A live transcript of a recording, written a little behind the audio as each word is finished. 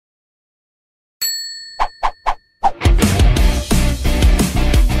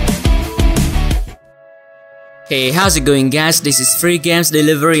Hey, how's it going guys? This is Free Games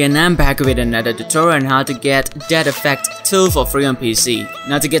Delivery and I'm back with another tutorial on how to get that effect tool for free on PC.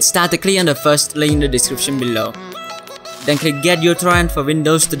 Now to get started, click on the first link in the description below. Then click Get uTorrent for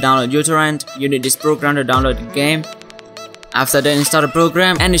Windows to download uTorrent. You need this program to download the game. After that, install the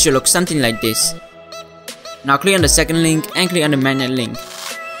program and it should look something like this. Now click on the second link and click on the magnet link.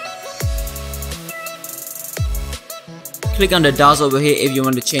 Click on the dots over here if you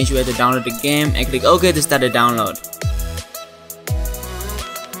want to change where to download the game and click OK to start the download.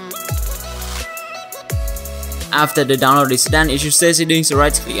 After the download is done, it should say settings, so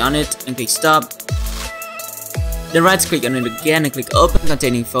right click on it and click stop. Then right click on it again and click open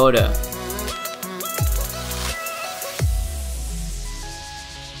containing folder.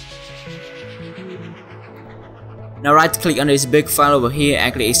 Now right click on this big file over here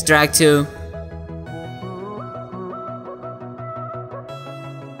and click extract to.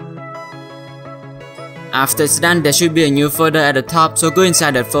 After it's done, there should be a new folder at the top, so go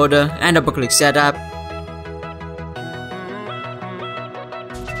inside that folder and double click setup.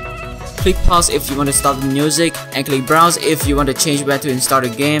 Click pause if you want to stop the music and click browse if you want to change where to install the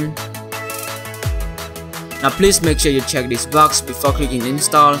game. Now please make sure you check this box before clicking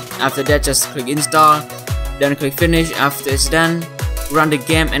install. After that, just click install, then click finish. After it's done, run the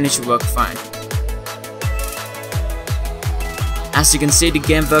game and it should work fine. As you can see, the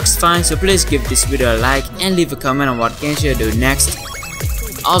game works fine, so please give this video a like and leave a comment on what games you do next.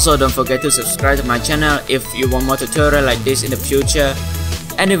 Also, don't forget to subscribe to my channel if you want more tutorials like this in the future.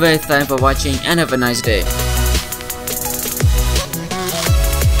 Anyway, thanks for watching and have a nice day.